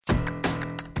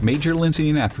Major Lindsey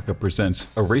in Africa presents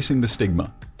Erasing the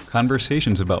Stigma,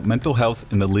 conversations about mental health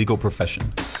in the legal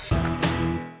profession.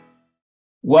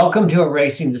 Welcome to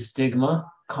Erasing the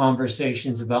Stigma,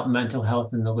 conversations about mental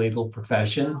health in the legal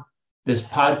profession. This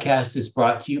podcast is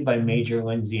brought to you by Major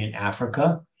Lindsey in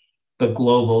Africa, the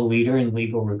global leader in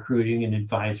legal recruiting and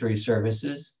advisory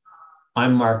services.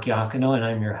 I'm Mark Iacono, and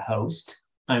I'm your host.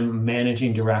 I'm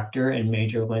managing director in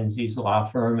Major Lindsey's law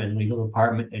firm and legal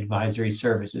department advisory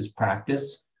services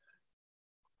practice.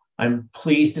 I'm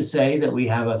pleased to say that we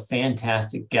have a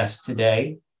fantastic guest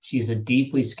today. She's a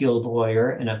deeply skilled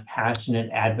lawyer and a passionate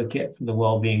advocate for the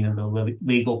well-being of the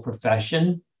legal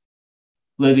profession.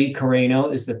 Libby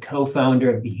Carreno is the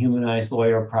co-founder of the Humanized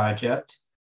Lawyer Project.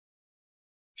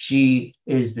 She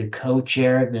is the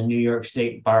co-chair of the New York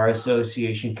State Bar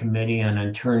Association Committee on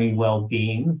Attorney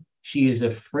Well-Being. She is a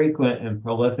frequent and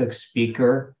prolific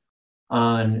speaker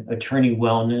on attorney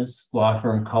wellness, law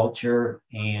firm culture,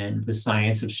 and the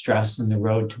science of stress and the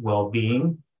road to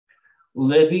well-being.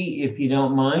 Libby, if you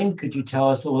don't mind, could you tell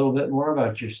us a little bit more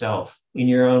about yourself in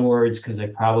your own words, because I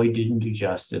probably didn't do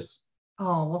justice.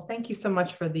 Oh, well, thank you so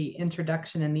much for the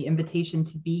introduction and the invitation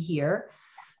to be here.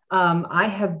 I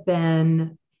have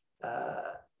been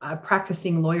a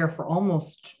practicing lawyer for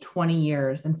almost 20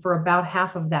 years. And for about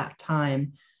half of that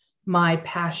time, my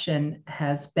passion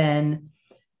has been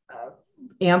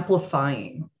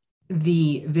amplifying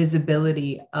the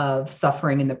visibility of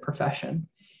suffering in the profession.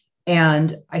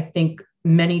 And I think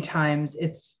many times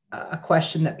it's a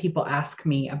question that people ask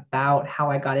me about how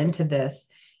I got into this.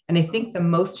 And I think the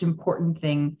most important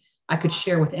thing I could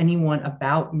share with anyone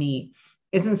about me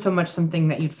isn't so much something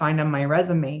that you'd find on my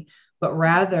resume, but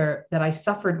rather that I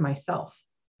suffered myself.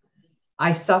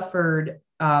 I suffered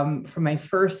from my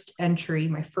first entry,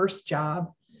 my first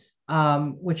job,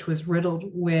 which was riddled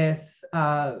with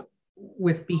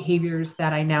behaviors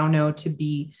that I now know to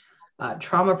be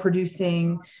trauma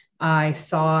producing. I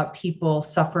saw people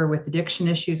suffer with addiction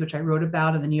issues, which I wrote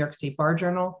about in the New York State Bar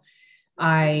Journal.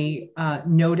 I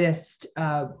noticed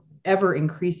ever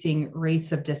increasing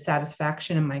rates of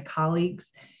dissatisfaction in my colleagues.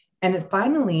 And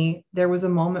finally, there was a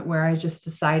moment where I just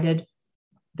decided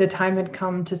the time had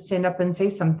come to stand up and say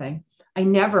something. I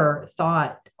never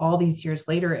thought all these years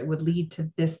later it would lead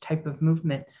to this type of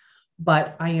movement,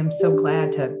 but I am so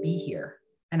glad to be here.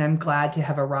 And I'm glad to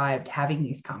have arrived having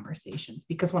these conversations,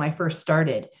 because when I first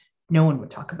started, no one would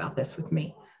talk about this with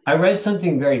me. I read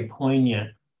something very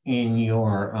poignant in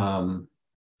your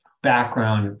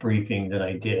background briefing that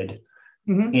I did,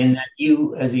 in that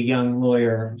you, as a young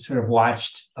lawyer, sort of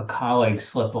watched a colleague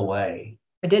slip away.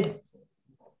 I did.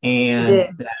 And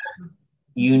that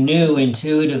you knew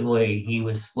intuitively he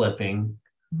was slipping,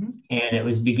 and it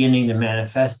was beginning to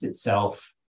manifest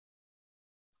itself.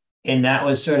 And that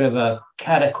was sort of a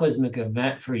cataclysmic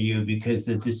event for you, because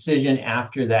the decision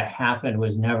after that happened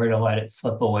was never to let it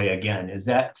slip away again. Is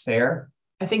that fair?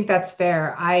 I think that's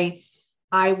fair. I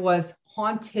was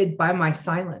haunted by my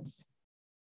silence.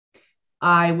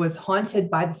 I was haunted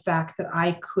by the fact that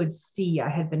I could see. I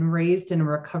had been raised in a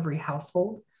recovery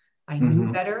household. I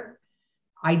knew better.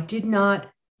 I could not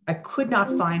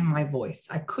find my voice.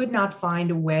 I could not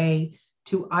find a way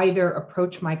to either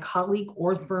approach my colleague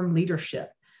or firm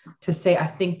leadership to say, I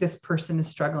think this person is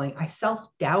struggling. I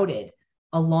self-doubted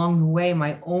along the way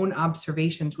my own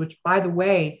observations, which, by the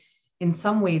way, in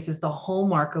some ways is the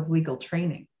hallmark of legal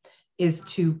training, is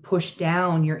to push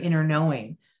down your inner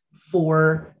knowing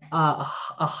for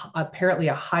apparently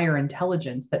a higher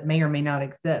intelligence that may or may not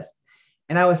exist.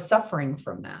 And I was suffering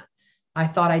from that. I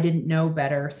thought I didn't know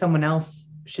better. Someone else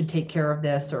should take care of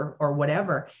this or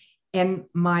whatever. And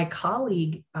my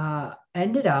colleague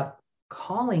ended up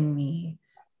calling me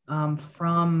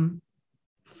from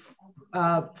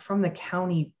the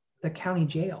county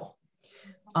jail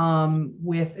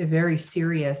with very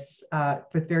serious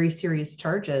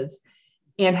charges,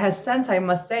 and has since, I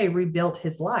must say, rebuilt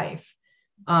his life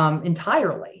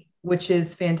entirely, which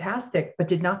is fantastic, but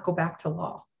did not go back to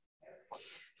law.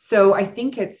 So I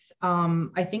think it's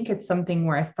something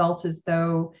where I felt as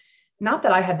though, not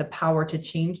that I had the power to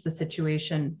change the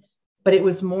situation, but it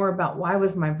was more about, why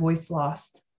was my voice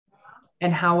lost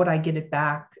and how would I get it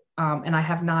back? And I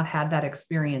have not had that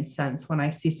experience since. When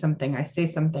I see something, I say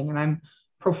something, and I'm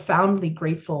profoundly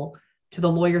grateful to the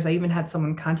lawyers. I even had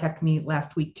someone contact me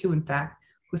last week too, in fact,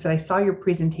 who said, I saw your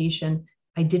presentation.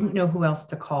 I didn't know who else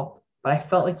to call, but I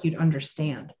felt like you'd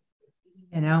understand,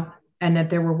 and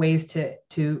that there were ways to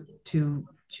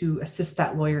assist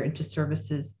that lawyer into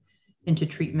services, into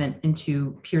treatment,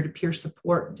 into peer-to-peer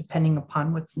support, depending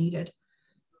upon what's needed.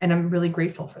 And I'm really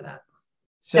grateful for that.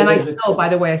 So, and by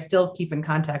the way, I still keep in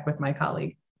contact with my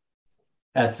colleague.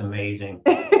 That's amazing.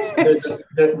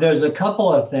 there's a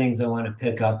couple of things I want to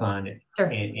pick up on it Sure.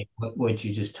 in what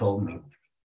you just told me.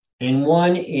 And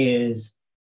one is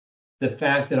the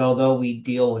fact that although we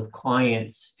deal with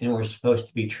clients and we're supposed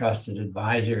to be trusted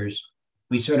advisors,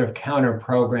 we sort of counter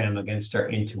program against our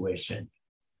intuition.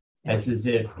 It's as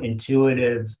if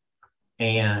intuitive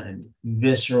and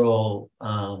visceral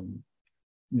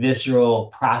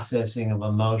processing of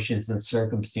emotions and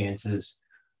circumstances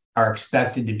are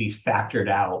expected to be factored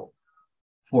out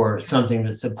for something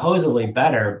that's supposedly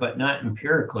better, but not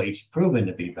empirically proven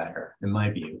to be better, in my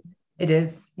view. It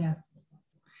is, yes.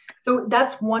 So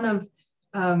that's one of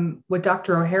what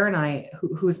Dr. O'Hare and I,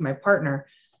 who is my partner,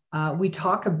 we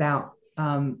talk about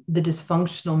the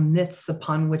dysfunctional myths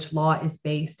upon which law is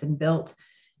based and built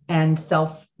and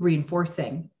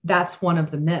self-reinforcing. That's one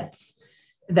of the myths,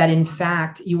 that in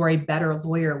fact, you are a better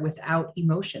lawyer without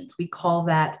emotions. We call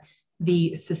that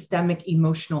the systemic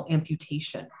emotional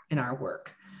amputation in our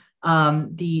work.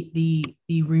 The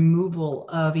removal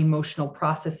of emotional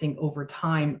processing over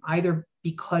time, either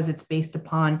because it's based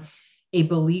upon a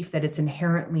belief that it's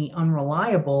inherently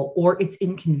unreliable or it's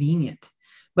inconvenient.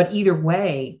 But either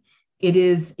way, it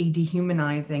is a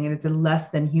dehumanizing and it's a less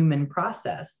than human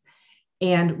process.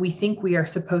 And we think we are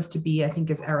supposed to be, I think,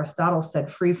 as Aristotle said,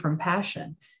 free from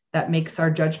passion. That makes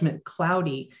our judgment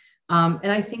cloudy.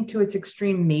 And I think to its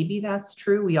extreme, maybe that's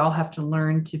true. We all have to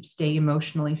learn to stay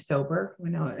emotionally sober,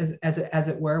 as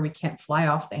it were. We can't fly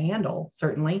off the handle,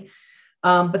 certainly.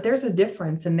 But there's a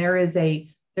difference, and there's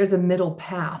a middle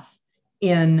path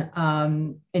in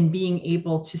being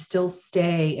able to still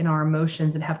stay in our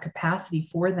emotions and have capacity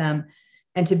for them,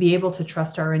 and to be able to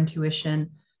trust our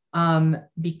intuition,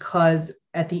 because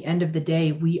at the end of the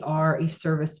day, we are a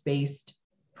service-based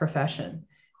profession.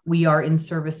 We are in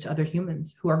service to other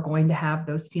humans who are going to have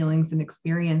those feelings and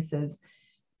experiences.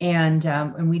 And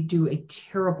we do a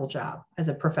terrible job as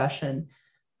a profession,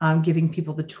 giving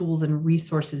people the tools and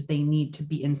resources they need to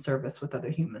be in service with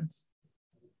other humans.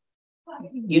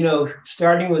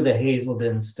 Starting with the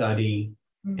Hazelden study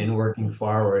and working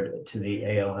forward to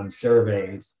the ALM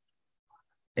surveys,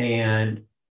 and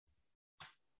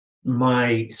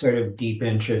my sort of deep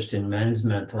interest in men's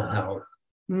mental health,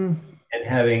 and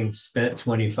having spent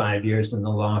 25 years in the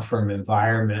law firm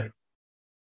environment,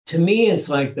 to me, it's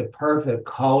like the perfect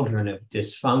cauldron of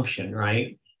dysfunction,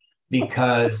 right?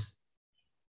 Because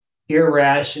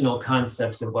irrational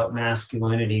concepts of what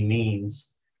masculinity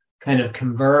means kind of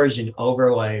converge and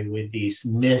overlay with these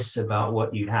myths about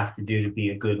what you have to do to be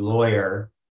a good lawyer.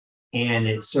 And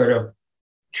it sort of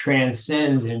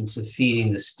transcends into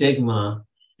feeding the stigma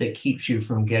that keeps you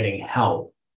from getting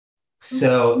help.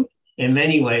 So in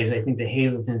many ways, I think the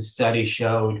Hazelden study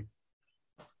showed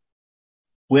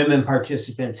women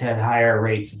participants had higher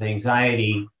rates of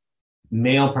anxiety,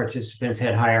 male participants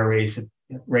had higher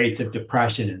rates of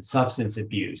depression and substance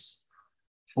abuse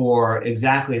for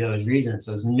exactly those reasons.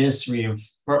 Those myths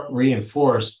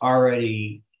reinforce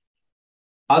already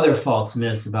other false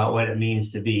myths about what it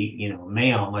means to be,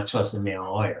 male, much less a male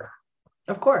lawyer.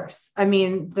 Of course. I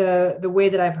mean, the way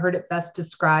that I've heard it best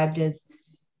described is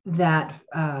that,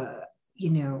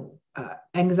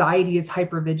 anxiety is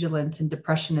hypervigilance and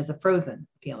depression is a frozen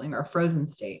feeling or a frozen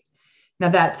state. Now,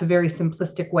 that's a very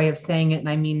simplistic way of saying it, and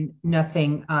I mean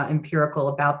nothing empirical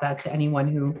about that to anyone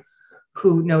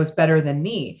who knows better than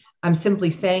me. I'm simply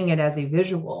saying it as a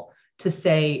visual to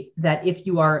say that if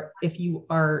you are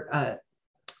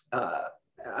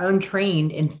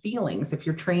untrained in feelings, if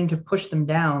you're trained to push them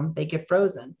down, they get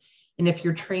frozen. And if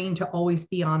you're trained to always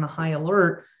be on a high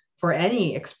alert for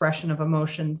any expression of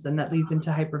emotions, then that leads into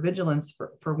hypervigilance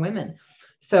for women.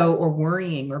 So, or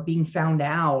worrying or being found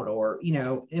out or,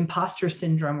 imposter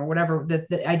syndrome or whatever,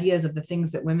 the ideas of the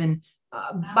things that women,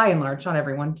 by and large, not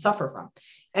everyone, suffer from.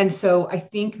 And so I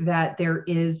think that there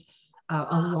is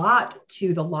a lot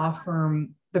to the law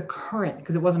firm, the current,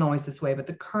 because it wasn't always this way, but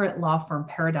the current law firm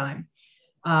paradigm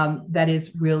that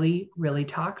is really, really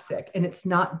toxic. And it's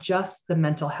not just the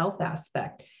mental health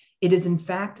aspect. It is, in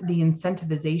fact, the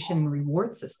incentivization and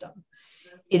reward system.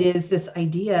 It is this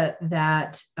idea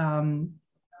that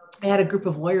I had a group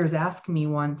of lawyers ask me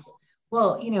once,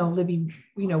 well, Libby,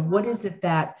 what is it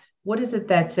that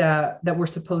we're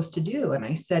supposed to do? And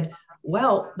I said,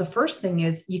 well, the first thing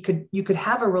is you could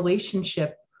have a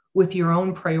relationship with your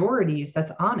own priorities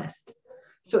that's honest.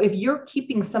 So if you're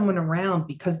keeping someone around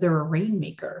because they're a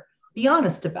rainmaker, be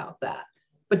honest about that.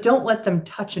 But don't let them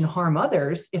touch and harm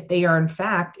others if they are, in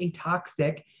fact, a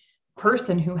toxic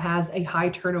person who has a high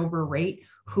turnover rate,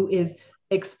 who is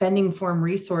expending foreign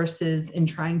resources in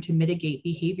trying to mitigate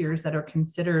behaviors that are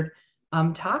considered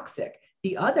toxic.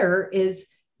 The other is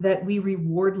that we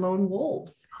reward lone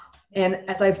wolves. And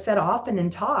as I've said often in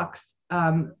talks,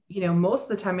 most of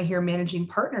the time I hear managing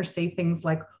partners say things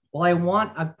like, well, I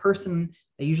want a person,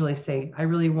 they usually say, I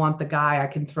really want the guy I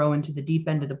can throw into the deep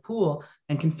end of the pool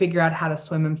and can figure out how to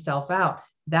swim himself out.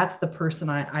 That's the person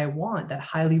I want, that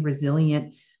highly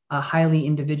resilient, highly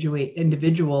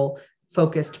individual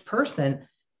focused person.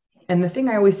 And the thing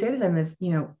I always say to them is,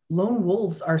 lone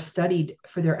wolves are studied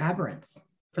for their aberrance,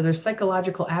 for their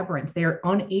psychological aberrance. They are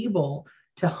unable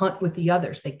to hunt with the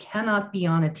others. They cannot be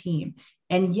on a team.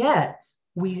 And yet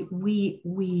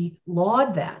we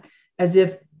laud that as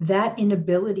if that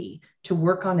inability to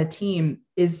work on a team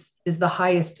is the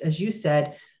highest, as you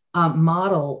said,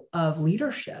 model of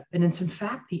leadership. And it's in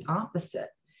fact the opposite.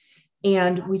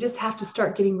 And we just have to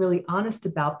start getting really honest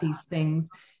about these things,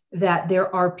 that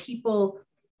there are people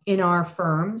in our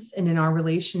firms and in our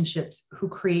relationships who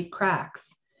create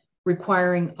cracks,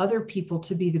 requiring other people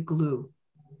to be the glue.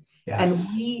 Yes.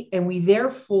 And we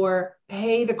therefore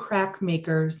pay the crack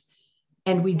makers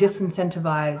and we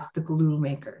disincentivize the glue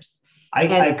makers.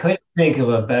 I couldn't think of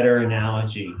a better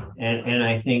analogy. And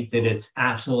I think that it's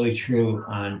absolutely true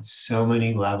on so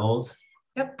many levels.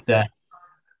 Yep. That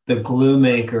the glue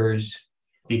makers,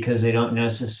 because they don't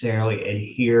necessarily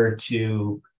adhere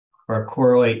to or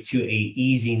correlate to a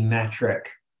easy metric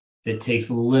that takes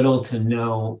little to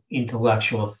no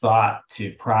intellectual thought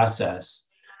to process,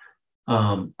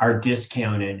 are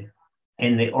discounted,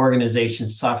 and the organization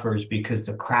suffers because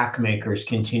the crack makers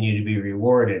continue to be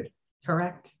rewarded.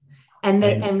 Correct. And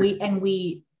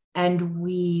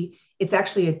it's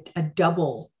actually a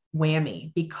double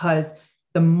whammy, because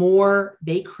the more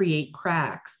they create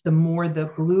cracks, the more the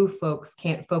glue folks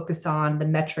can't focus on the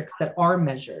metrics that are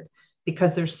measured,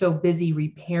 because they're so busy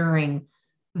repairing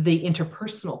the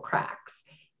interpersonal cracks,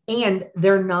 and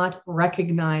they're not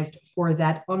recognized for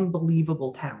that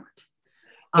unbelievable talent.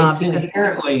 It's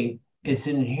inherently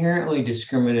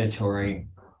discriminatory.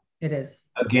 It is.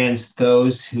 Against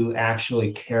those who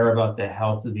actually care about the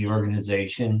health of the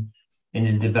organization and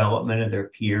the development of their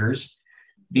peers,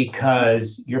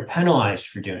 because you're penalized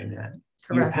for doing that.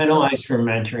 Correct. You're penalized for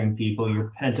mentoring people.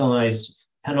 You're penalized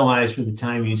for the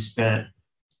time you spent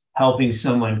helping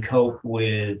someone cope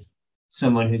with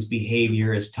someone whose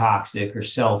behavior is toxic or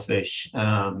selfish.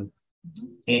 And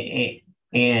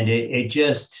it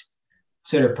just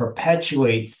sort of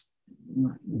perpetuates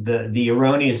the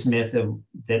erroneous myth of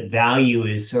that value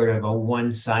is sort of a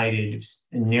one-sided,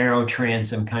 narrow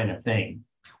transom kind of thing.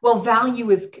 Well, value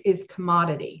is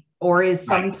commodity, or is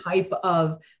some type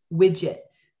of widget.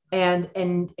 And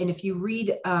if you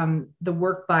read the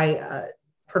work by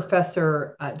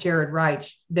Professor Jared Reich,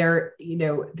 there,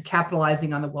 the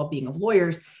Capitalizing on the Well-Being of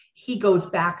Lawyers, he goes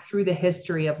back through the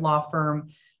history of law firm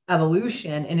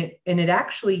evolution, and it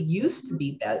actually used to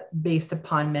be based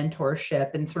upon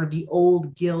mentorship and sort of the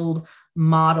old guild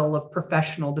model of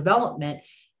professional development.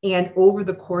 And over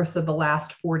the course of the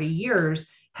last 40 years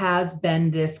has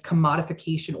been this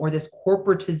commodification or this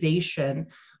corporatization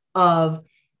of,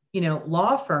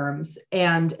 law firms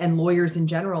and lawyers in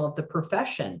general, of the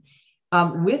profession,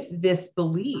 with this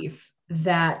belief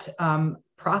that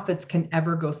profits can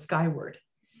ever go skyward.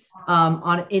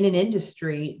 In an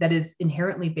industry that is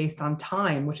inherently based on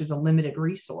time, which is a limited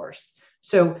resource.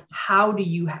 So how do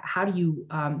you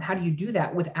do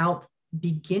that without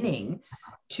beginning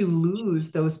to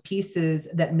lose those pieces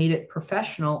that made it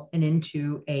professional and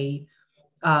into a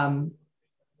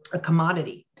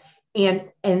commodity? And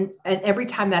every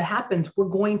time that happens, we're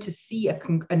going to see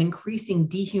an increasing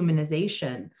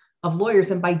dehumanization of lawyers.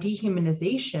 And by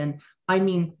dehumanization, I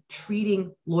mean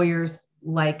treating lawyers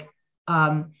like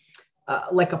a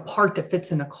part that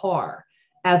fits in a car,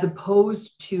 as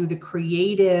opposed to the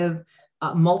creative,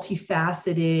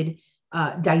 multifaceted,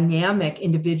 dynamic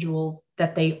individuals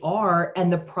that they are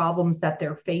and the problems that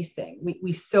they're facing.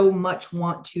 We so much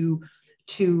want to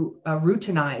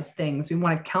routinize things. We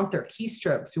want to count their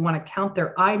keystrokes. We want to count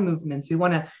their eye movements. We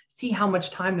want to see how much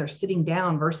time they're sitting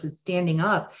down versus standing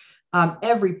up.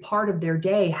 Every part of their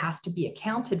day has to be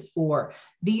accounted for.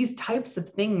 These types of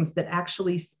things that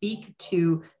actually speak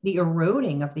to the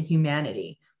eroding of the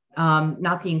humanity,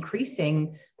 not the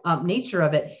increasing nature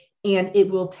of it. And it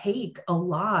will take a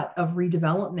lot of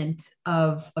redevelopment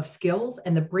of skills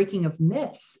and the breaking of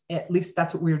myths. At least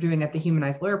that's what we're doing at the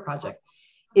Humanized Lawyer Project,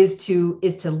 is to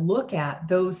look at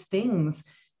those things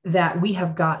that we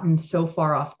have gotten so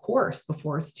far off course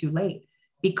before it's too late.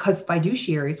 Because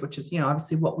fiduciaries, which is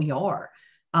obviously what we are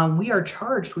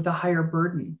charged with a higher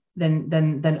burden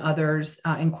than others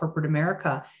in corporate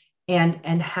America,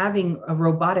 and having a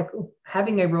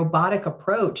robotic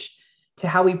approach to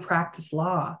how we practice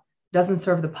law doesn't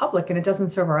serve the public, and it doesn't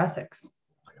serve our ethics.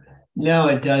 No,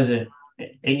 it doesn't.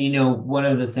 And one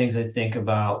of the things I think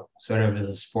about sort of as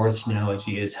a sports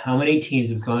analogy is how many teams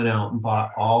have gone out and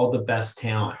bought all the best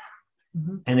talent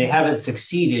Mhm. and they haven't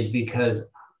succeeded because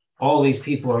all these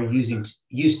people are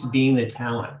used to being the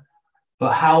talent.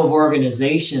 But how have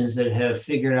organizations that have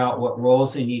figured out what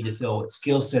roles they need to fill, what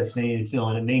skill sets they need to fill,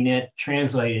 and it may not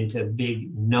translate into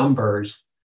big numbers,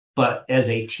 but as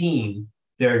a team,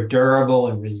 they're durable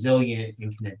and resilient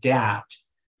and can adapt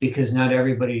because not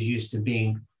everybody's used to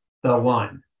being the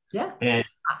one. Yeah. And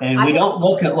and I we have, don't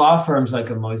look at law firms like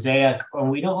a mosaic, or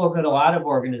we don't look at a lot of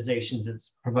organizations that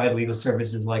provide legal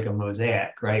services like a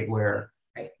mosaic, right? Where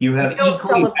right. you We have don't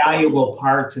equally celebrate. valuable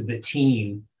parts of the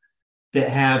team that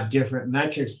have different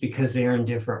metrics because they are in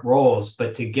different roles,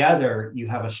 but together you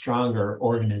have a stronger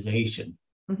organization.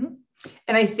 Mhm.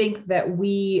 And I think that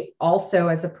we also,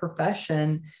 as a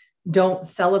profession, don't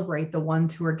celebrate the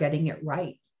ones who are getting it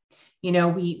right.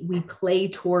 We play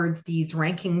towards these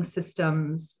ranking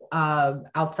systems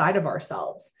outside of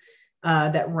ourselves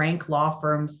that rank law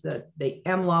firms, the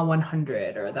MLaw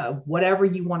 100 or the whatever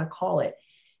you want to call it.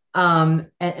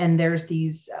 And there's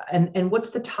these, and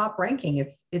what's the top ranking?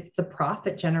 It's the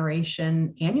profit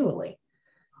generation annually.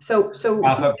 So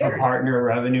Profit per partner,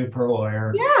 revenue per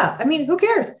lawyer. yeah, I mean, who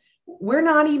cares? We're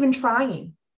not even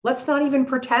trying. Let's not even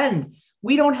pretend.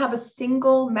 We don't have a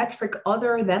single metric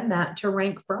other than that to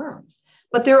rank firms.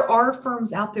 But there are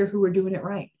firms out there who are doing it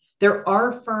right. There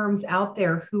are firms out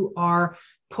there who are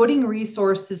putting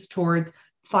resources towards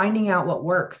finding out what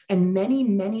works. And many,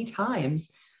 many times,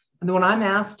 when I'm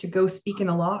asked to go speak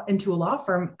into a law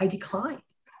firm, I decline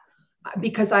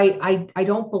because I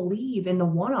don't believe in the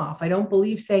one-off. I don't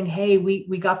believe saying, hey,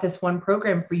 we got this one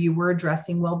program for you. We're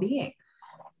addressing well-being.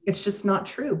 It's just not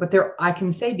true. But I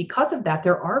can say because of that,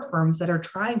 there are firms that are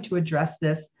trying to address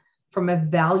this from a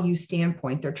value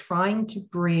standpoint. They're trying to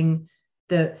bring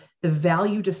the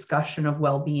value discussion of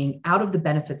well-being out of the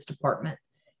benefits department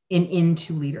and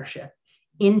into leadership,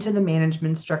 into the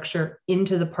management structure,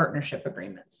 into the partnership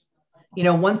agreements.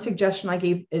 One suggestion I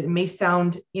gave, it may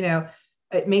sound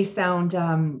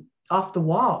off the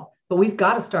wall, but we've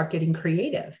got to start getting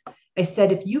creative. I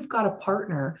said, if you've got a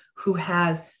partner who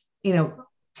has,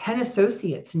 10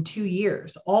 associates in 2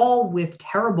 years, all with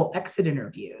terrible exit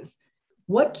interviews,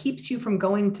 what keeps you from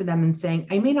going to them and saying,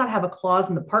 I may not have a clause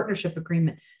in the partnership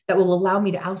agreement that will allow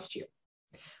me to oust you,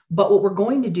 but what we're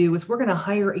going to do is we're going to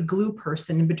hire a glue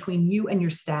person in between you and your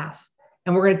staff,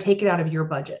 and we're going to take it out of your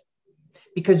budget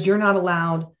because you're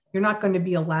not going to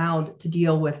be allowed to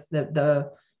deal with the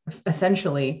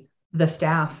essentially the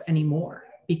staff anymore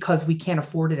because we can't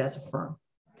afford it as a firm.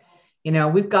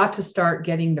 We've got to start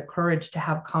getting the courage to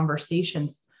have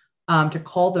conversations, to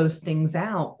call those things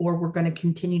out, or we're going to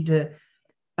continue to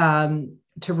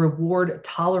reward,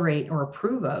 tolerate, or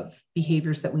approve of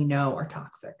behaviors that we know are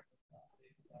toxic.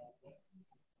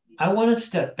 I want to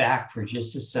step back for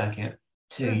just a second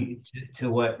to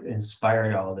what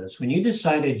inspired all this. When you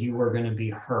decided you were going to be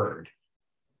heard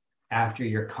after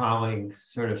your colleagues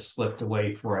sort of slipped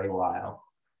away for a while,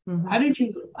 mm-hmm. How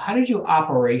did you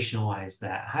operationalize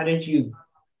that? How did you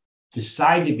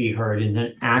decide to be heard and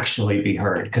then actually be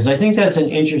heard? Because I think that's an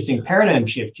interesting paradigm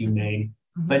shift you made,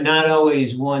 mm-hmm. but not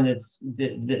always one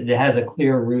that has a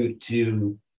clear route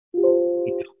to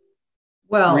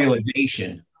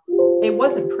realization. It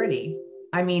wasn't pretty.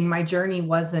 I mean, my journey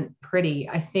wasn't pretty.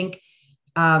 I think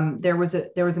there was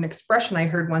an expression I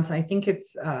heard once, and I think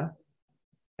it's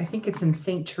in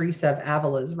Saint Teresa of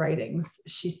Avila's writings.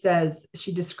 She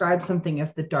describes something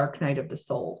as the dark night of the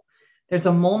soul. There's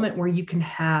a moment where you can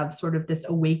have sort of this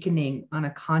awakening on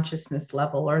a consciousness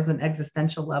level or as an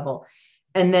existential level,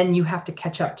 and then you have to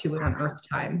catch up to it on earth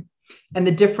time. And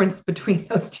the difference between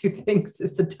those two things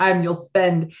is the time you'll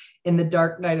spend in the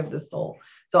dark night of the soul.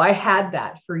 So I had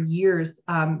that for years,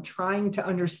 trying to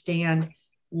understand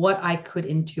what I could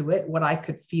intuit, what I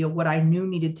could feel, what I knew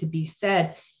needed to be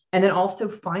said. And then also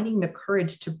finding the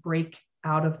courage to break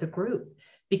out of the group,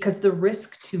 because the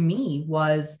risk to me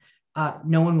was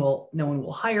no one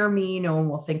will hire me. No one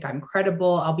will think I'm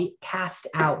credible. I'll be cast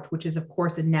out, which is of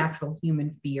course a natural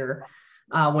human fear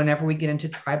whenever we get into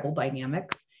tribal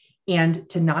dynamics, and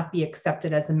to not be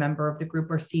accepted as a member of the group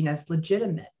or seen as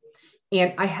legitimate.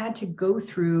 And I had to go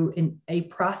through a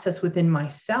process within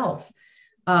myself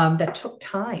that took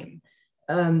time.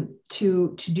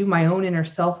 To do my own inner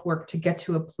self work to get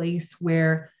to a place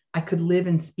where I could live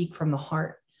and speak from the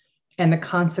heart, and the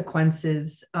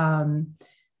consequences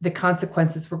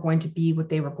were going to be what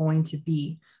they were going to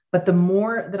be. But the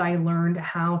more that I learned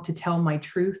how to tell my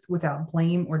truth without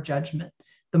blame or judgment,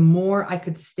 the more I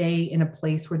could stay in a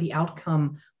place where the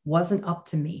outcome wasn't up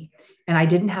to me. And I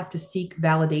didn't have to seek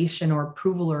validation or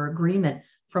approval or agreement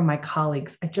from my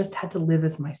colleagues. I just had to live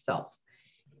as myself.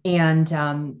 And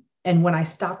when I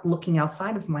stopped looking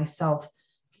outside of myself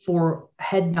for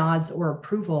head nods or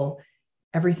approval,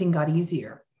 everything got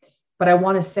easier. But I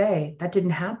want to say that didn't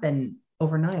happen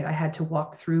overnight. I had to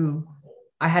walk through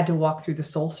the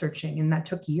soul searching, and that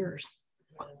took years.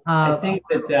 I think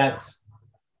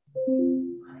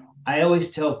I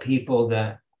always tell people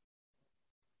that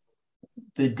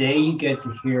the day you get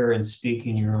to hear and speak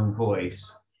in your own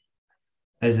voice,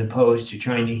 as opposed to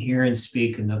trying to hear and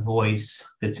speak in the voice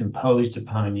that's imposed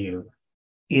upon you,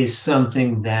 is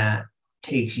something that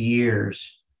takes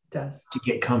years to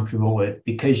get comfortable with,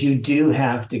 because you do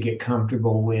have to get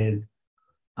comfortable with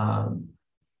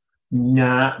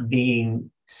not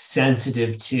being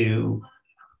sensitive to,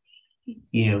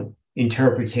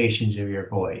 interpretations of your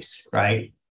voice,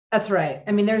 right? That's right.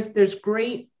 I mean, there's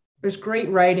great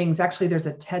writings. Actually, there's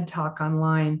a TED Talk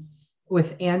online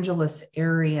with Angeles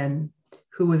Arrien,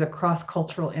 who was a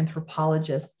cross-cultural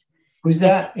anthropologist. Who's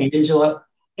that? Angela?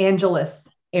 Angeles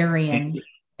Arrien.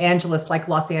 Angeles, like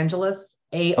Los Angeles,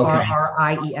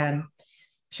 Arrien.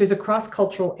 She was a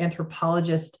cross-cultural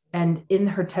anthropologist. And in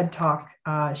her TED Talk,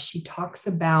 she talks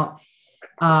about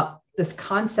this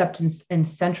concept in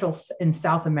Central and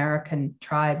South American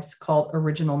tribes called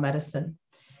original medicine.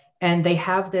 And they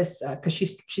have this, because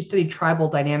she studied tribal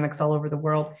dynamics all over the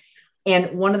world.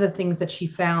 And one of the things that she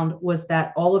found was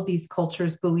that all of these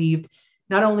cultures believed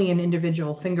not only in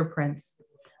individual fingerprints,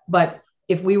 but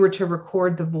if we were to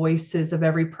record the voices of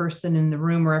every person in the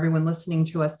room or everyone listening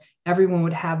to us, everyone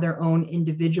would have their own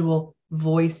individual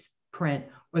voice print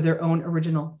or their own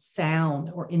original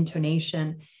sound or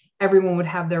intonation. Everyone would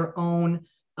have their own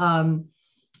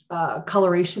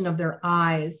coloration of their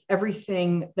eyes,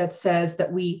 everything that says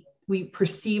that we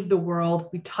perceive the world,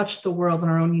 we touch the world in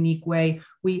our own unique way,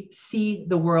 we see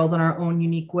the world in our own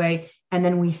unique way, and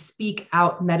then we speak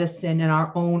out medicine in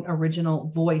our own original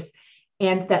voice.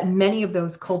 And that many of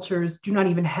those cultures do not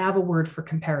even have a word for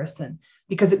comparison,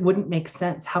 because it wouldn't make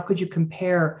sense. How could you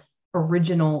compare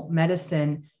original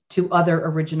medicine to other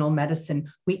original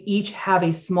medicine? We each have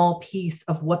a small piece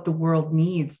of what the world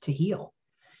needs to heal.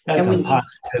 That's a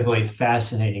positively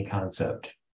fascinating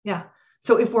concept. Yeah.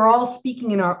 So if we're all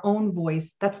speaking in our own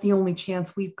voice, that's the only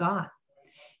chance we've got.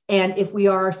 And if we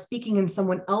are speaking in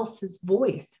someone else's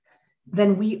voice,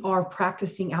 then we are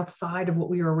practicing outside of what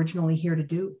we were originally here to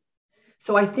do.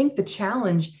 So I think the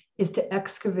challenge is to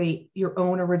excavate your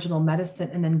own original medicine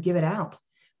and then give it out,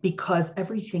 because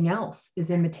everything else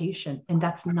is imitation. And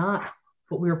that's not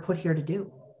what we were put here to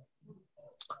do.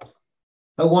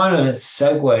 I want to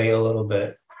segue a little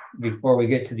bit before we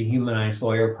get to the Humanized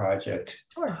Lawyer Project.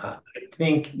 Sure. I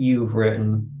think you've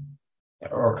written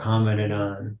or commented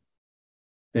on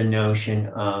the notion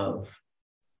of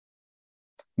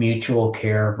mutual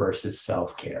care versus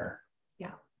self-care.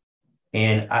 Yeah.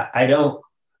 And I don't,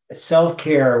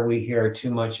 self-care we hear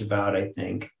too much about, I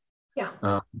think.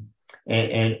 Yeah.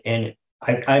 And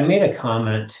I made a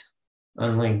comment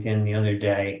on LinkedIn the other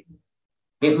day.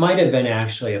 It might have been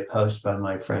actually a post by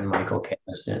my friend Michael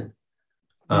Kasdan,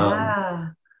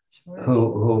 Sure.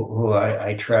 who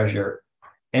I treasure.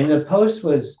 And the post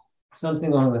was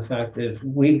something along the fact that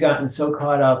we've gotten so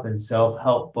caught up in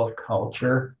self-help book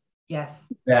culture, Yes,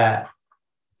 that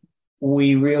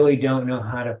we really don't know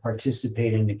how to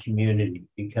participate in the community,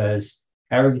 because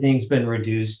everything's been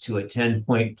reduced to a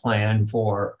 10-point plan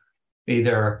for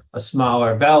either a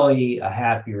smaller belly, a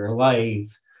happier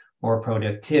life, more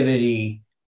productivity.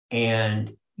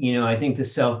 And, I think the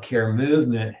self-care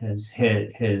movement has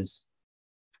hit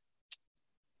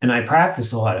and I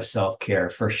practice a lot of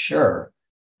self-care for sure,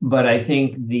 but I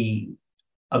think the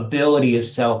ability of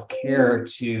self-care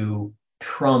to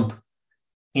trump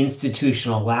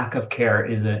institutional lack of care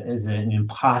is an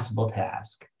impossible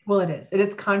task. well, it is.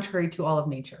 It's contrary to all of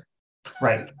nature.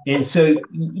 Right. And so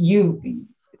you've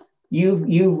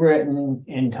written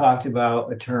and talked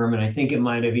about a term, and I think it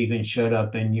might have even showed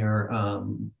up in your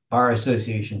Bar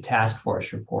Association task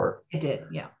force report. It did,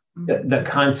 yeah. The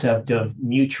concept of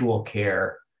mutual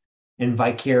care and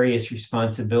vicarious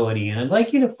responsibility. And I'd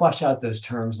like you to flesh out those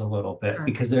terms a little bit, Sure.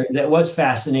 because that was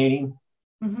fascinating.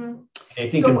 Mm-hmm. I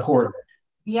think important.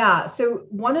 Yeah. So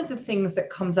one of the things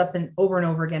that comes up over and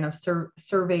over again of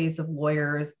surveys of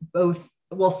lawyers,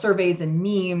 surveys and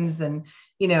memes, and,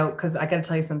 because I got to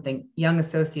tell you something, young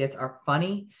associates are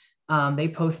funny. They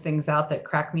post things out that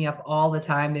crack me up all the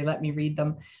time. They let me read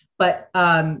them. But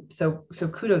so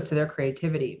kudos to their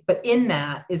creativity. But in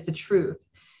that is the truth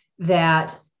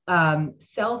that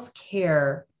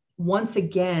self-care once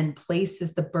again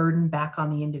places the burden back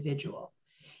on the individual.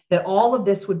 that all of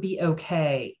this would be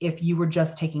okay if you were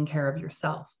just taking care of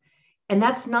yourself. And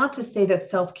that's not to say that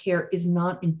self-care is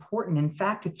not important. In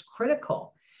fact, it's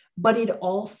critical, but it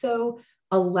also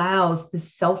allows the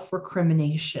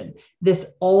self-recrimination, this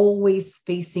always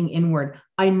facing inward.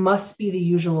 I must be the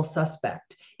usual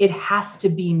suspect. It has to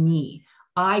be me.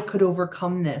 I could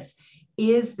overcome this.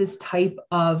 Is this type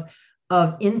of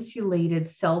insulated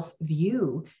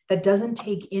self-view that doesn't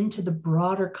take into the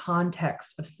broader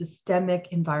context of systemic,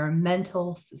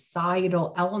 environmental,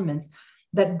 societal elements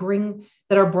that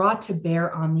are brought to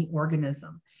bear on the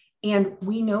organism. And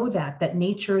we know that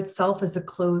nature itself is a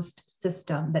closed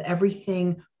system, that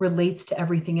everything relates to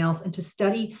everything else. And to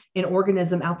study an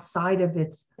organism outside of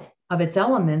its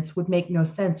elements would make no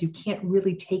sense. You can't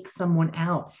really take someone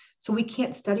out. So we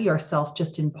can't study ourselves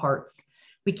just in parts.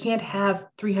 We can't have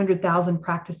 300,000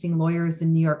 practicing lawyers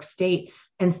in New York State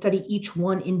and study each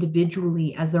one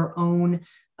individually as their own,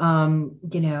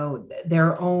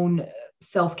 their own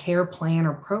self-care plan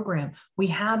or program. We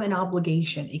have an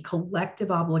obligation, a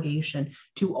collective obligation,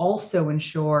 to also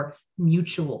ensure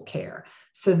mutual care,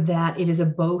 so that it is a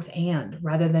both and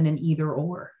rather than an either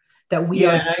or. That we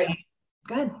are.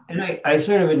 Good. And I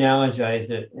sort of analogize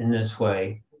it in this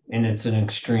way, and it's an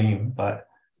extreme, but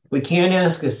we can't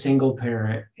ask a single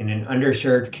parent in an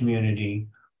underserved community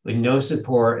with no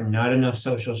support and not enough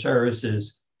social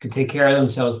services to take care of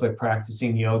themselves by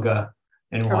practicing yoga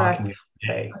and walking every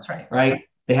day. That's right. Right?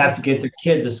 They have to get their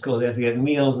kid to school. They have to get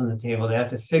meals on the table. They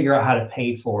have to figure out how to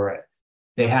pay for it.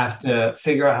 They have to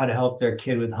figure out how to help their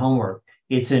kid with homework.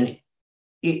 It's an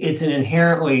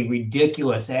inherently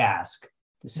ridiculous ask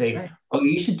to say, oh,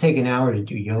 you should take an hour to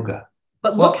do yoga.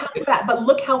 But look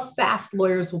how fast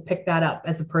lawyers will pick that up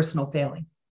as a personal failing.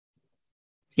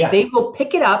 Yeah. They will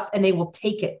pick it up and they will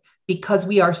take it because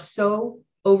we are so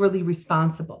overly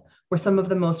responsible. We're some of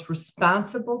the most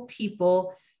responsible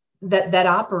people that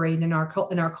operate in our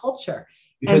culture.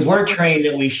 Because we're trained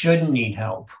that we shouldn't need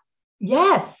help.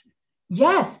 Yes.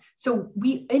 So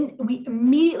we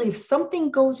immediately, if something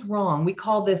goes wrong, we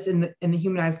call this in the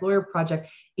Humanized Lawyer Project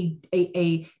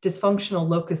a dysfunctional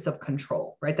locus of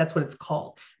control, right? That's what it's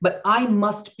called. But I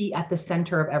must be at the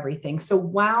center of everything. So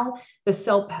while the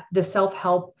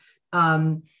self-help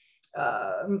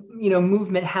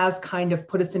movement has kind of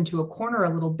put us into a corner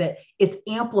a little bit, it's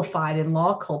amplified in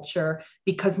law culture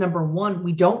because, number one,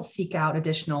 we don't seek out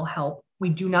additional help. We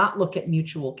do not look at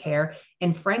mutual care.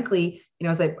 And frankly,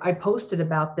 as I posted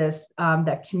about this,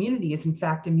 that community is in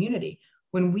fact immunity.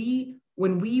 When we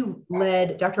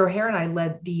led, Dr. O'Hare and I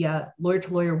led the Lawyer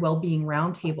to Lawyer Wellbeing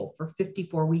Roundtable for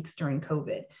 54 weeks during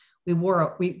COVID. We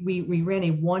ran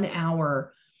a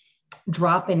 1-hour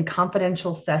drop-in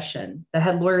confidential session that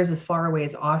had lawyers as far away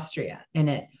as Austria in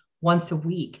it once a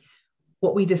week.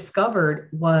 What we discovered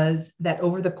was that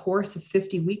over the course of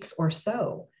 50 weeks or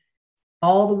so,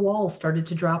 all the walls started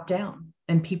to drop down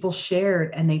and people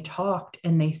shared and they talked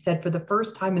and they said, for the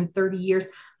first time in 30 years,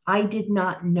 I did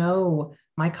not know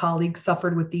my colleagues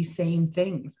suffered with these same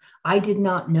things. I did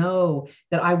not know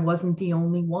that I wasn't the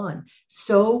only one.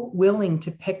 So willing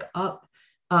to pick up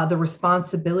the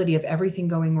responsibility of everything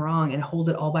going wrong and hold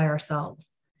it all by ourselves.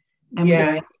 And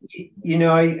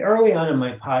early on in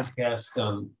my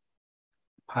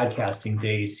podcasting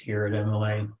days here at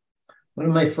MLA, one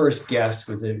of my first guests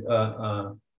was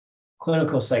a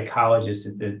clinical psychologist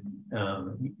at the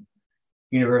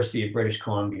University of British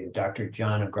Columbia, Dr.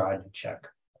 John Ogrodnichuk,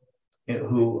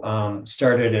 who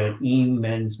started an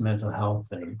men's mental health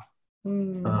thing.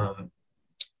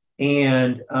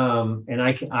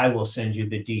 I will send you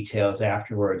the details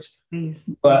afterwards. Please.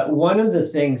 But one of the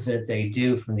things that they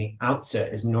do from the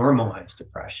outset is normalize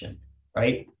depression,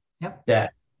 right? Yep.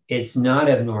 That it's not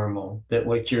abnormal, that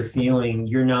what you're feeling,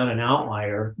 you're not an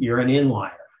outlier, you're an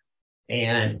inlier.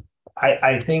 And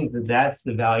I think that's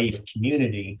the value of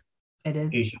community. It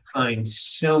is. You find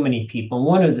so many people.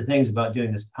 One of the things about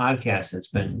doing this podcast that's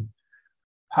been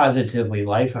positively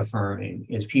life affirming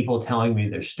is people telling me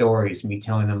their stories, me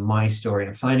telling them my story,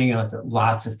 and finding out that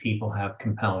lots of people have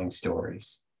compelling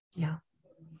stories. Yeah.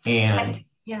 And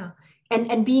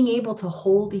being able to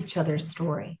hold each other's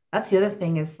story. That's the other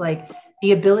thing, is like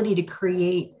the ability to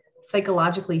create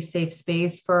psychologically safe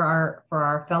space for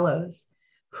our fellows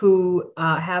who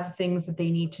have things that they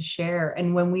need to share.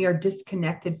 And when we are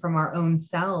disconnected from our own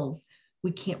selves,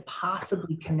 we can't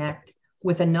possibly connect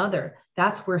with another.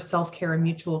 That's where self-care and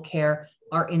mutual care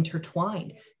are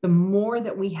intertwined. The more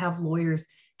that we have lawyers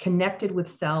connected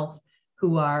with self,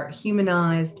 who are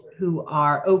humanized, who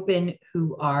are open,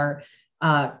 who are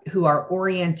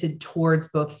oriented towards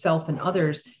both self and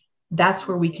others, that's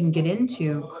where we can get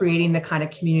into creating the kind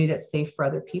of community that's safe for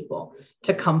other people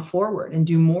to come forward and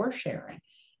do more sharing.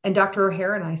 And Dr.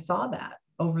 O'Hara and I saw that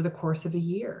over the course of a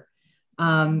year.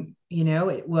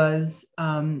 It was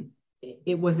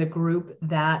a group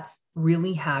that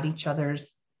really had each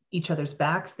other's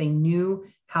backs. They knew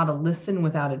how to listen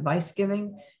without advice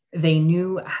giving. They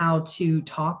knew how to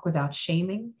talk without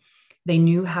shaming. They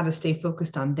knew how to stay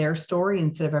focused on their story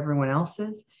instead of everyone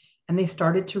else's. And they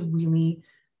started to really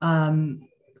come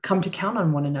to count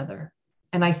on one another.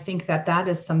 And I think that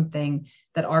is something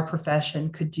that our profession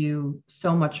could do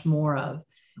so much more of,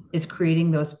 is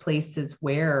creating those places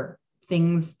where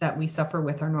things that we suffer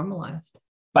with are normalized.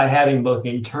 By having both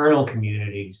internal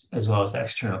communities as well as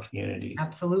external communities.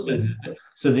 Absolutely.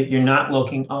 So that you're not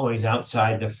looking always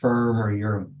outside the firm or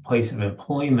your place of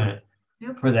employment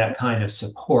for that kind of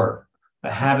support,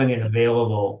 but having it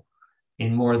available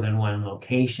in more than one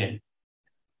location.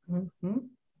 Mm-hmm.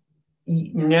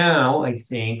 Now, I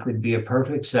think, would be a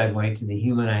perfect segue to the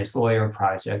Humanized Lawyer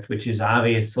Project, which is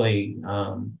obviously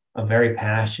a very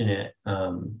passionate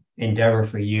endeavor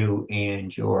for you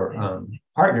and your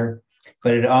partner.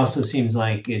 But it also seems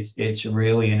like it's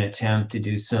really an attempt to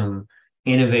do some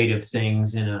innovative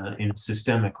things in a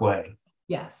systemic way.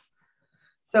 Yes.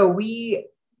 So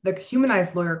the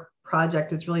Humanized Lawyer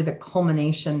Project is really the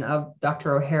culmination of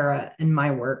Dr. O'Hara and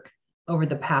my work over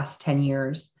the past 10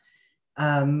 years.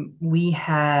 We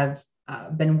have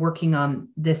been working on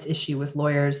this issue with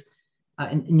lawyers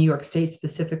in New York State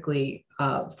specifically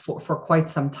for quite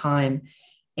some time.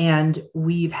 And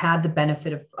we've had the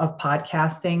benefit of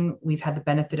podcasting. We've had the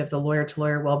benefit of the Lawyer to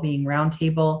Lawyer Wellbeing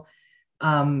Roundtable.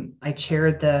 I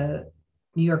chaired the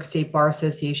New York State Bar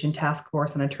Association Task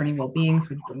Force on Attorney Wellbeing,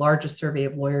 which is the largest survey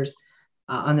of lawyers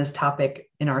on this topic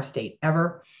in our state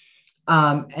ever.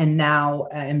 And now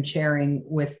I'm chairing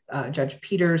with Judge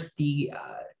Peters the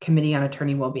Committee on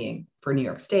Attorney Wellbeing for New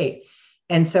York State.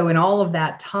 And so in all of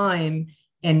that time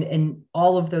and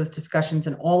all of those discussions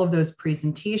and all of those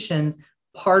presentations,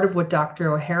 part of what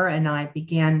Dr. O'Hara and I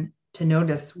began to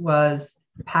notice was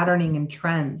patterning and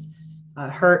trends.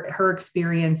 Her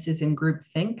experience is in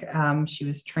groupthink. She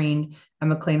was trained at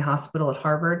McLean Hospital at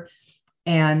Harvard.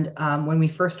 And when we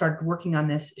first started working on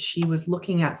this, she was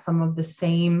looking at some of the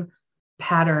same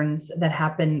patterns that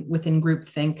happen within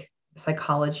groupthink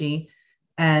psychology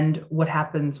and what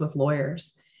happens with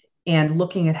lawyers, and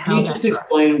looking at how— Can you just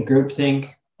explain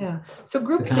groupthink? Yeah. So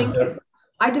groupthink is—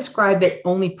 I describe it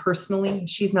only personally.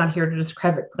 She's not here to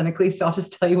describe it clinically, so I'll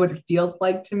just tell you what it feels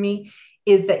like to me,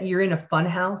 is that you're in a fun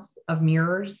house of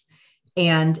mirrors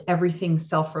and everything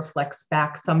self-reflects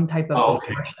back some type of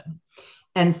distortion.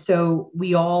 And so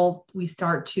we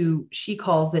start to, she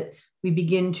calls it, we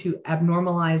begin to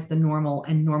abnormalize the normal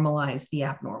and normalize the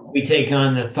abnormal. We take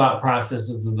on the thought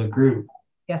processes of the group.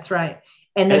 That's right.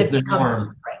 And then it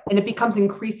becomes, and it becomes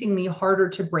increasingly harder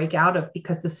to break out of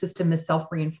because the system is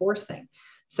self-reinforcing.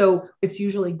 So it's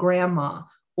usually grandma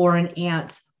or an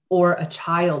aunt or a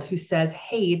child who says,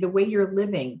 hey, the way you're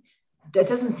living, that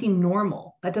doesn't seem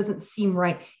normal. That doesn't seem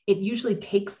right. It usually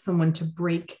takes someone to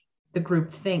break the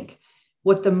group think.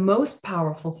 What the most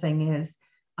powerful thing is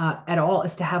at all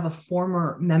is to have a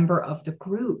former member of the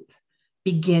group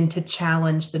begin to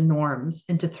challenge the norms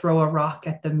and to throw a rock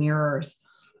at the mirrors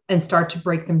and start to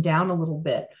break them down a little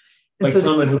bit. And like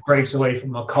someone who breaks away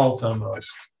from a cult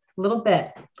almost. Little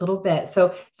bit.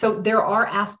 So there are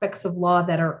aspects of law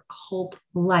that are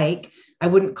cult-like. I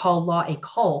wouldn't call law a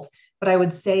cult, but I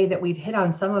would say that we've hit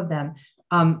on some of them.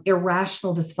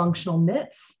 Irrational, dysfunctional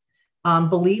myths,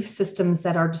 belief systems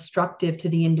that are destructive to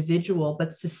the individual,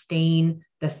 but sustain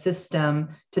the system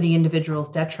to the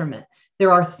individual's detriment.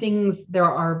 There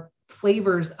are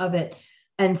flavors of it.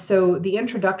 And so the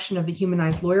introduction of the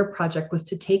Humanized Lawyer Project was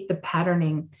to take the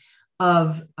patterning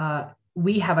of,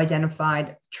 we have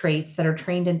identified traits that are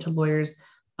trained into lawyers,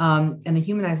 and the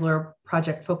Humanized Lawyer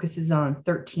Project focuses on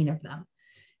 13 of them.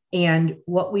 And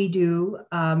what we do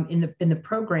in the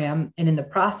program and in the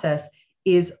process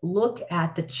is look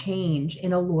at the change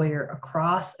in a lawyer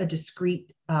across a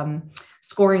discrete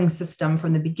scoring system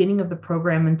from the beginning of the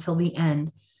program until the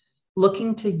end,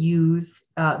 looking to use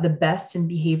the best in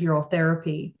behavioral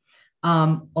therapy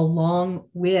along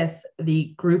with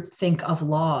the groupthink of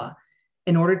law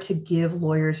in order to give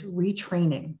lawyers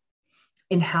retraining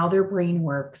in how their brain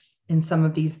works in some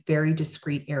of these very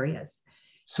discrete areas.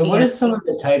 So what is some of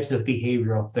the types of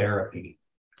behavioral therapy?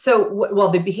 So,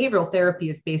 well, the behavioral therapy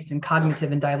is based in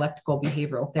cognitive and dialectical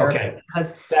behavioral therapy. Okay,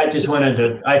 because that just wanted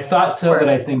to, I thought so, but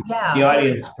I think the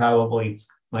audience probably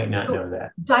might not know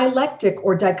that. Dialectic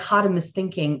or dichotomous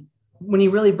thinking when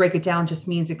you really break it down, just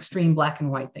means extreme black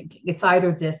and white thinking. It's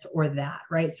either this or that,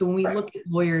 right? So when we look at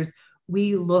lawyers,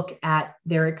 we look at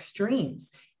their extremes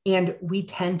and we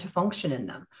tend to function in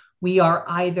them. We are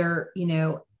either,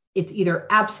 it's either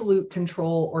absolute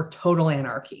control or total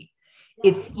anarchy.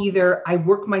 It's either I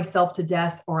work myself to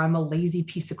death or I'm a lazy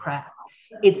piece of crap.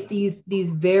 It's these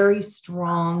very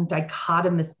strong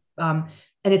dichotomous, and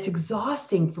it's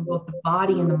exhausting for both the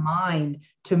body and the mind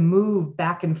to move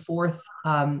back and forth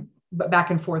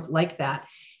like that.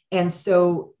 And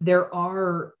so there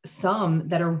are some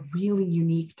that are really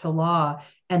unique to law,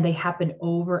 and they happen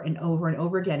over and over and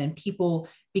over again. And people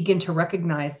begin to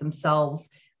recognize themselves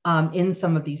in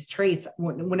some of these traits.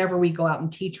 Whenever we go out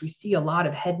and teach, we see a lot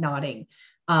of head nodding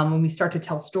when we start to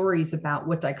tell stories about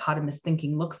what dichotomous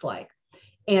thinking looks like.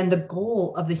 And the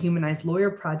goal of the Humanized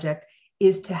Lawyer Project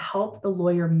is to help the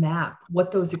lawyer map what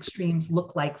those extremes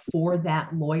look like for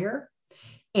that lawyer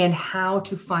and how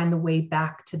to find the way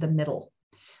back to the middle,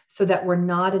 so that we're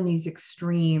not in these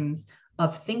extremes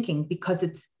of thinking, because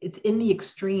it's in the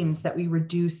extremes that we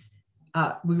reduce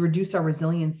our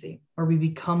resiliency, or we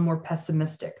become more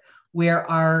pessimistic, where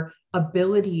our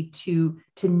ability to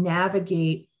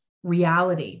navigate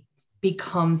reality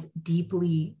becomes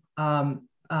deeply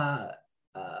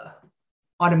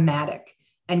automatic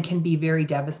and can be very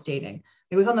devastating.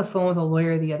 I was on the phone with a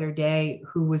lawyer the other day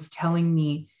who was telling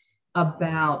me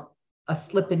about a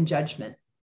slip in judgment.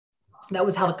 That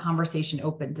was how the conversation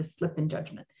opened, this slip in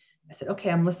judgment. I said, okay,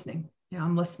 I'm listening.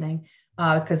 I'm listening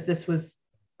because this was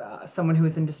someone who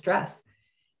was in distress.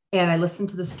 And I listened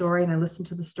to the story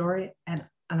and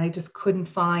I just couldn't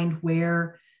find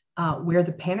where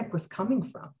the panic was coming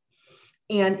from.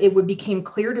 And it became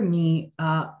clear to me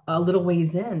a little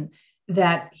ways in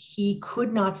that he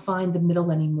could not find the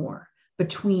middle anymore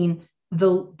between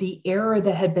the error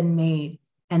that had been made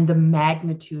and the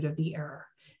magnitude of the error.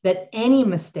 That any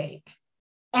mistake,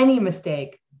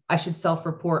 I should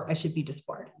self-report, I should be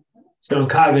disbarred. So in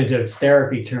cognitive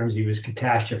therapy terms, he was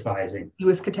catastrophizing. He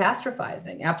was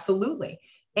catastrophizing, absolutely.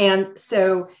 And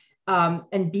so,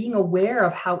 and being aware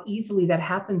of how easily that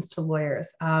happens to lawyers.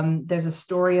 There's a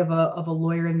story of a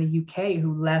lawyer in the UK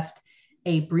who left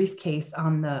a briefcase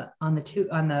in the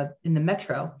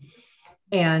metro,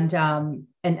 and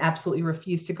absolutely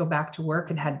refused to go back to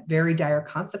work and had very dire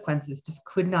consequences. Just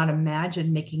could not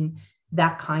imagine making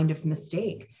that kind of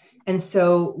mistake. And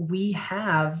so we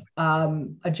have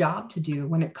a job to do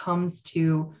when it comes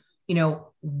to,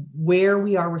 where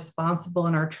we are responsible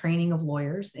in our training of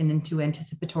lawyers and into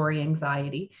anticipatory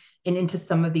anxiety and into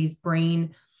some of these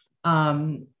brain,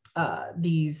 neural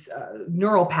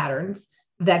patterns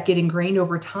that get ingrained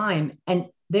over time. And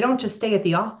they don't just stay at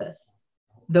the office.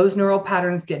 Those neural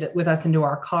patterns get with us into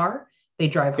our car. They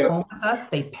drive home with us.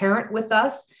 They parent with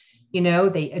us.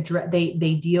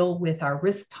 They deal with our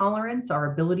risk tolerance,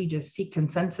 our ability to seek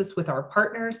consensus with our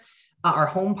partners, our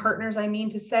home partners, I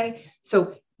mean to say.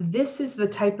 So this is the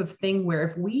type of thing where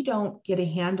if we don't get a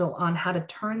handle on how to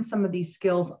turn some of these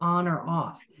skills on or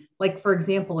off, like for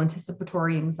example,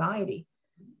 anticipatory anxiety,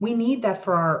 we need that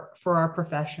for our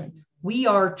profession. We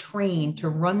are trained to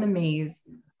run the maze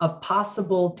of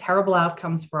possible terrible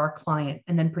outcomes for our client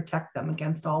and then protect them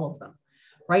against all of them,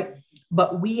 right?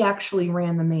 But we actually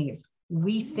ran the maze.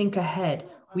 We think ahead.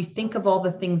 We think of all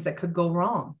the things that could go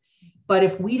wrong. But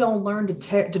if we don't learn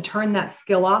to turn that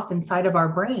skill off inside of our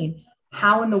brain,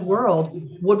 how in the world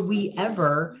would we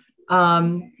ever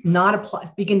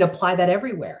begin to apply that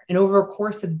everywhere? And over a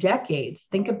course of decades,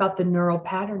 think about the neural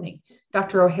patterning.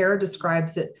 Dr. O'Hara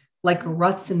describes it like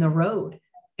ruts in the road.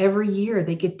 Every year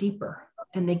they get deeper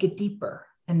and they get deeper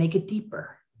and they get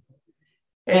deeper.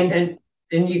 And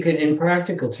you can, in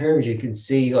practical terms, you can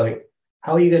see like,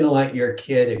 how are you going to let your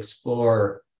kid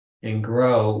explore and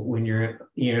grow when you're,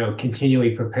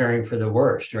 continually preparing for the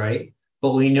worst, right?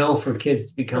 But we know for kids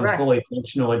to become fully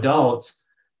functional adults,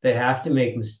 they have to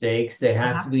make mistakes. They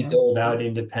have to be doled out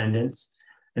independence.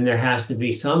 And there has to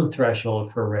be some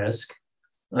threshold for risk.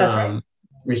 That's right.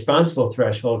 Responsible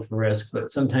threshold for risk,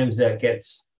 but sometimes that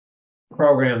gets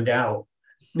programmed out.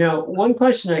 Now, one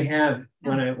question I have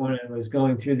when I was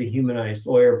going through the Humanized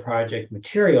Lawyer Project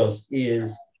materials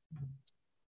is,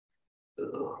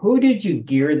 who did you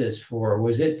gear this for?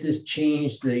 Was it to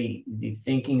change the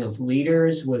thinking of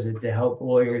leaders? Was it to help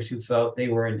lawyers who felt they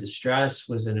were in distress?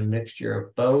 Was it a mixture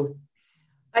of both?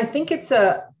 I think it's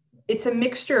a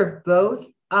mixture of both.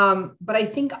 But I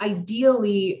think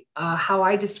ideally, how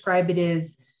I describe it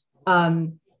is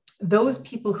those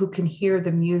people who can hear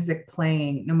the music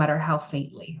playing, no matter how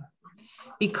faintly.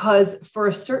 Because for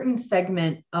a certain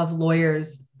segment of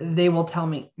lawyers, they will tell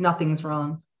me, nothing's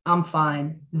wrong. I'm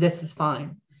fine. This is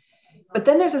fine. But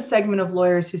then there's a segment of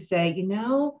lawyers who say,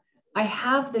 I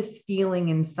have this feeling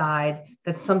inside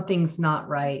that something's not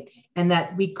right and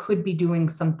that we could be doing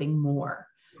something more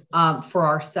for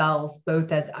ourselves, both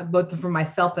for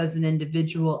myself as an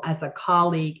individual, as a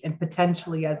colleague, and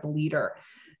potentially as a leader.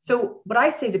 So what I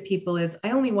say to people is,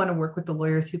 I only want to work with the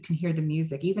lawyers who can hear the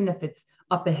music, even if it's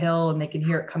up a hill and they can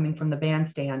hear it coming from the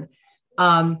bandstand.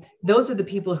 Those are the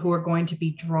people who are going to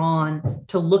be drawn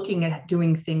to looking at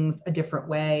doing things a different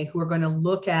way, who are going to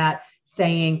look at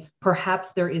saying,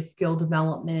 perhaps there is skill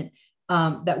development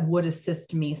that would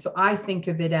assist me. So I think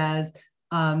of it as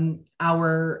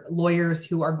our lawyers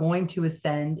who are going to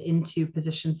ascend into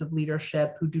positions of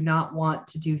leadership, who do not want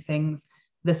to do things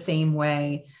the same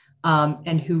way,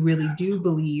 and who really do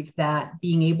believe that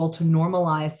being able to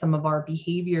normalize some of our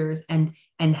behaviors and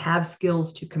have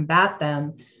skills to combat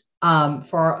them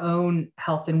for our own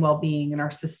health and well-being and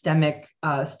our systemic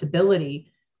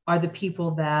stability are the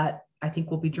people that I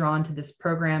think will be drawn to this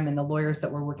program and the lawyers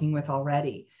that we're working with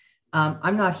already.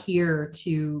 I'm not here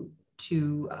to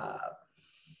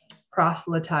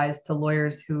proselytize to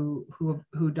lawyers who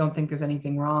don't think there's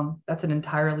anything wrong. That's an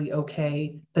entirely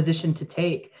okay position to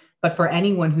take. But for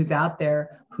anyone who's out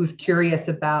there who's curious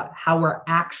about how we're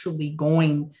actually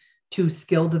going to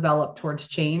skill develop towards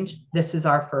change, this is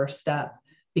our first step.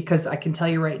 Because I can tell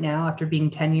you right now, after being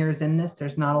 10 years in this,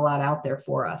 there's not a lot out there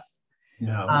for us.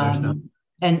 No, there's not.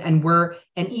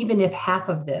 And even if half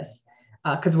of this,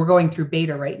 because we're going through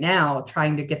beta right now,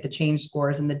 trying to get the change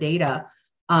scores and the data,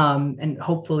 and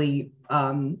hopefully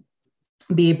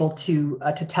be able to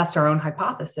test our own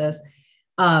hypothesis.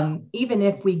 Even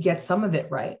if we get some of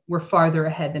it right, we're farther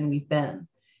ahead than we've been.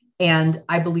 And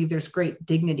I believe there's great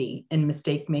dignity in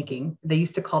mistake making. They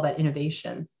used to call that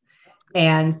innovation.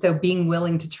 And so being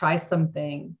willing to try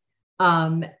something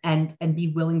and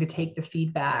be willing to take the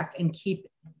feedback and keep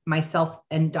myself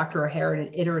and Dr. O'Hara in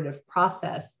an iterative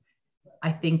process,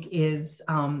 I think is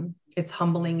it's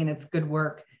humbling and it's good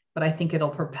work, but I think it'll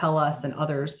propel us and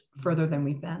others further than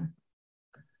we've been.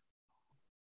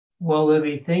 Well,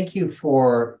 Libby, thank you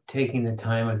for taking the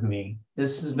time with me.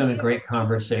 This has been a great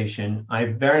conversation. I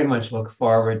very much look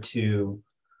forward to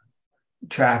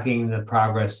tracking the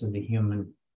progress of the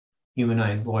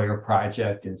Humanized Lawyer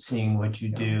Project and seeing what you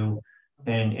do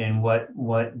and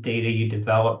what data you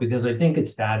develop, because I think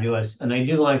it's fabulous. And I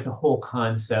do like the whole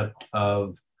concept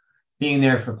of being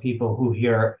there for people who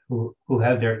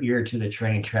have their ear to the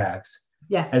train tracks.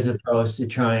 Yes. As opposed to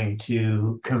trying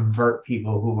to convert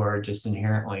people who are just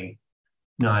inherently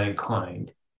not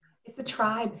inclined. It's a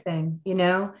tribe thing, If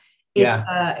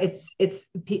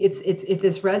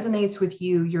this resonates with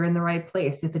you, you're in the right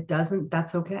place. If it doesn't,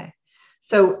 that's okay.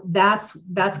 So that's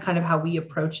kind of how we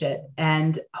approach it,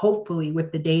 and hopefully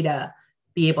with the data,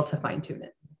 be able to fine tune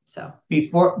it. So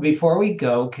before we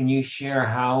go, can you share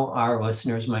how our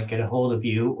listeners might get a hold of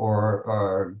you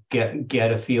or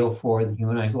get a feel for the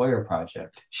Humanized Lawyer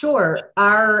Project? Sure.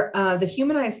 The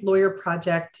Humanized Lawyer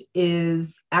Project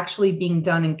is actually being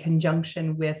done in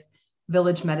conjunction with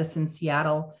Village Medicine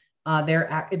Seattle.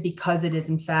 Because it is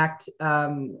in fact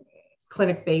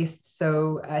clinic-based,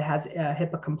 so it has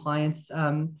HIPAA compliance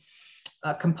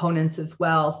components as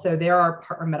well. So they're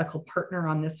our medical partner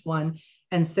on this one.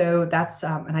 And so that's,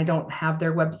 and I don't have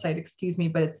their website, excuse me,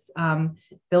 but it's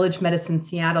Village Medicine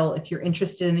Seattle. If you're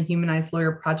interested in the Humanized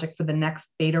Lawyer Project for the next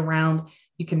beta round,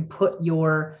 you can put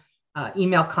your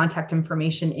email contact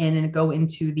information in and go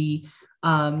into the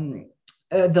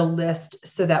list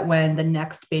so that when the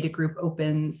next beta group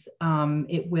opens,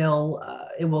 it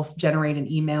will generate an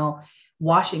email.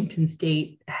 Washington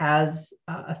State has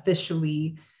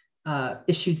officially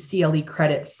issued CLE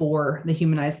credit for the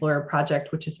Humanized Lawyer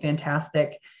Project, which is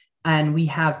fantastic. And we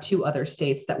have 2 other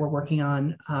states that we're working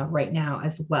on right now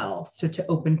as well. So to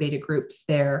open beta groups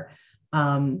there,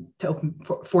 to open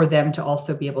for them to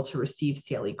also be able to receive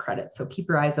CLE credit. So keep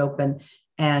your eyes open.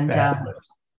 And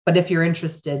but if you're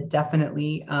interested,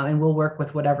 definitely, and we'll work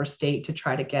with whatever state to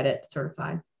try to get it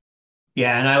certified.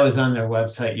 Yeah, and I was on their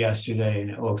website yesterday,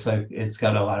 and it looks like it's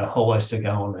got a lot of holistic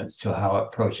elements to how it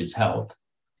approaches health.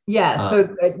 Yeah, so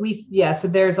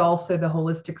there's also the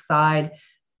holistic side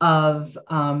of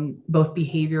both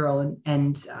behavioral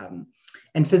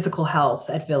and physical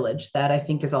health at Village that I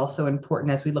think is also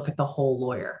important as we look at the whole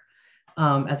lawyer,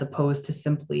 as opposed to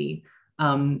simply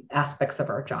aspects of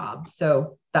our job.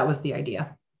 So that was the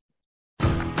idea.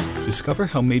 Discover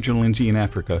how Major Lindsey in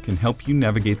Africa can help you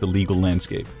navigate the legal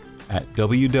landscape at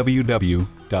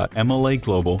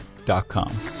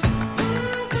www.mlaglobal.com.